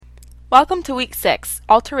Welcome to Week 6,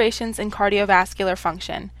 Alterations in Cardiovascular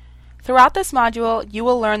Function. Throughout this module, you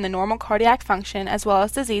will learn the normal cardiac function as well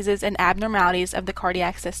as diseases and abnormalities of the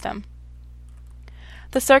cardiac system.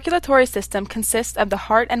 The circulatory system consists of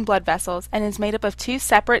the heart and blood vessels and is made up of two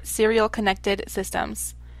separate serial connected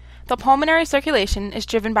systems. The pulmonary circulation is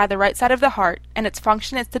driven by the right side of the heart, and its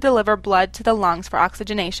function is to deliver blood to the lungs for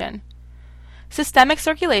oxygenation. Systemic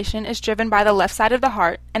circulation is driven by the left side of the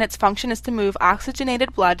heart, and its function is to move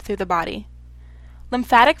oxygenated blood through the body.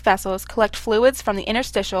 Lymphatic vessels collect fluids from the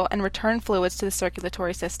interstitial and return fluids to the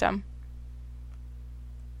circulatory system.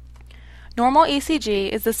 Normal ECG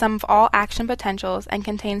is the sum of all action potentials and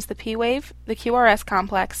contains the P wave, the QRS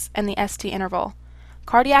complex, and the ST interval.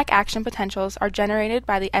 Cardiac action potentials are generated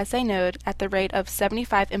by the SA node at the rate of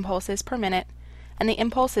 75 impulses per minute, and the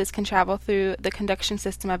impulses can travel through the conduction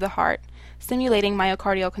system of the heart, stimulating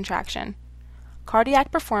myocardial contraction.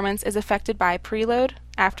 Cardiac performance is affected by preload,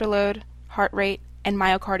 afterload, heart rate, and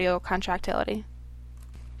myocardial contractility.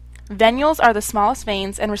 Venules are the smallest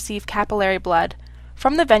veins and receive capillary blood.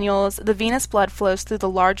 From the venules, the venous blood flows through the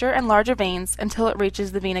larger and larger veins until it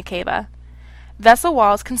reaches the vena cava. Vessel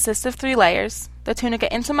walls consist of three layers: the tunica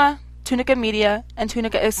intima, tunica media, and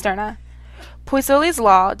tunica externa. Poiseuille's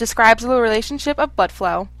law describes the relationship of blood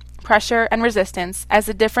flow, pressure, and resistance as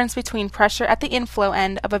the difference between pressure at the inflow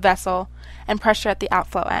end of a vessel and pressure at the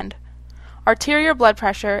outflow end. Arterial blood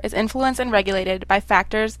pressure is influenced and regulated by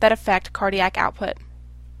factors that affect cardiac output.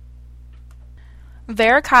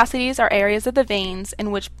 Varicosities are areas of the veins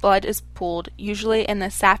in which blood is pooled, usually in the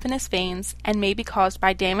saphenous veins, and may be caused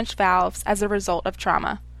by damaged valves as a result of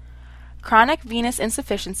trauma. Chronic venous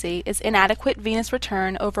insufficiency is inadequate venous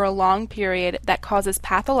return over a long period that causes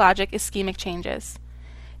pathologic ischemic changes.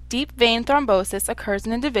 Deep vein thrombosis occurs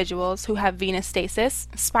in individuals who have venous stasis,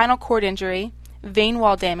 spinal cord injury, vein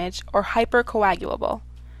wall damage, or hypercoagulable.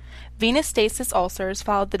 Venous stasis ulcers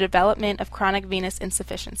follow the development of chronic venous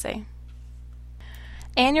insufficiency.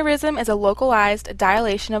 Aneurysm is a localized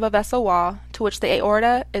dilation of a vessel wall to which the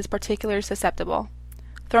aorta is particularly susceptible.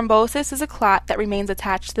 Thrombosis is a clot that remains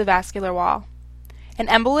attached to the vascular wall. An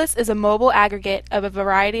embolus is a mobile aggregate of a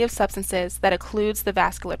variety of substances that occludes the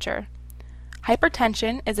vasculature.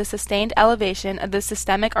 Hypertension is a sustained elevation of the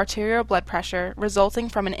systemic arterial blood pressure resulting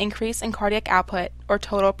from an increase in cardiac output or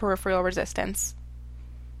total peripheral resistance.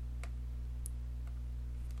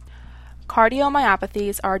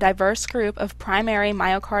 Cardiomyopathies are a diverse group of primary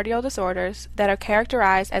myocardial disorders that are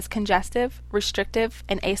characterized as congestive, restrictive,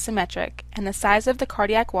 and asymmetric, and the size of the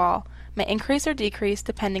cardiac wall may increase or decrease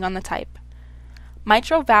depending on the type.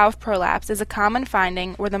 Mitral valve prolapse is a common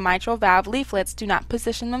finding where the mitral valve leaflets do not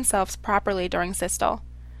position themselves properly during systole.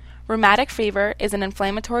 Rheumatic fever is an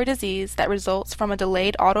inflammatory disease that results from a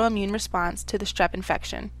delayed autoimmune response to the strep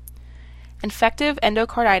infection. Infective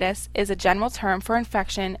endocarditis is a general term for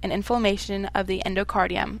infection and inflammation of the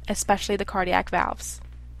endocardium, especially the cardiac valves.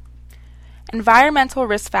 Environmental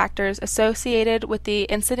risk factors associated with the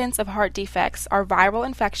incidence of heart defects are viral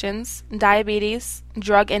infections, diabetes,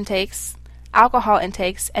 drug intakes, alcohol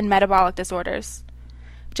intakes, and metabolic disorders.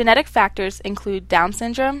 Genetic factors include Down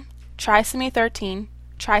syndrome, trisomy 13,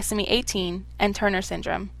 trisomy 18, and Turner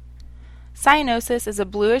syndrome. Cyanosis is a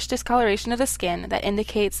bluish discoloration of the skin that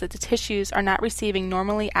indicates that the tissues are not receiving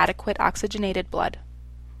normally adequate oxygenated blood.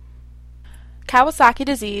 Kawasaki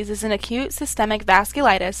disease is an acute systemic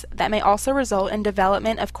vasculitis that may also result in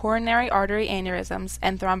development of coronary artery aneurysms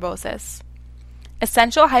and thrombosis.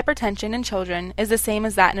 Essential hypertension in children is the same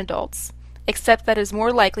as that in adults, except that it is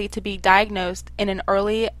more likely to be diagnosed in an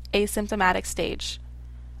early asymptomatic stage.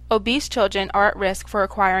 Obese children are at risk for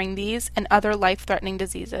acquiring these and other life-threatening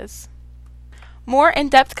diseases. More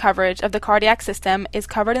in-depth coverage of the cardiac system is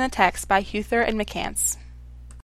covered in the text by Huther and McCants.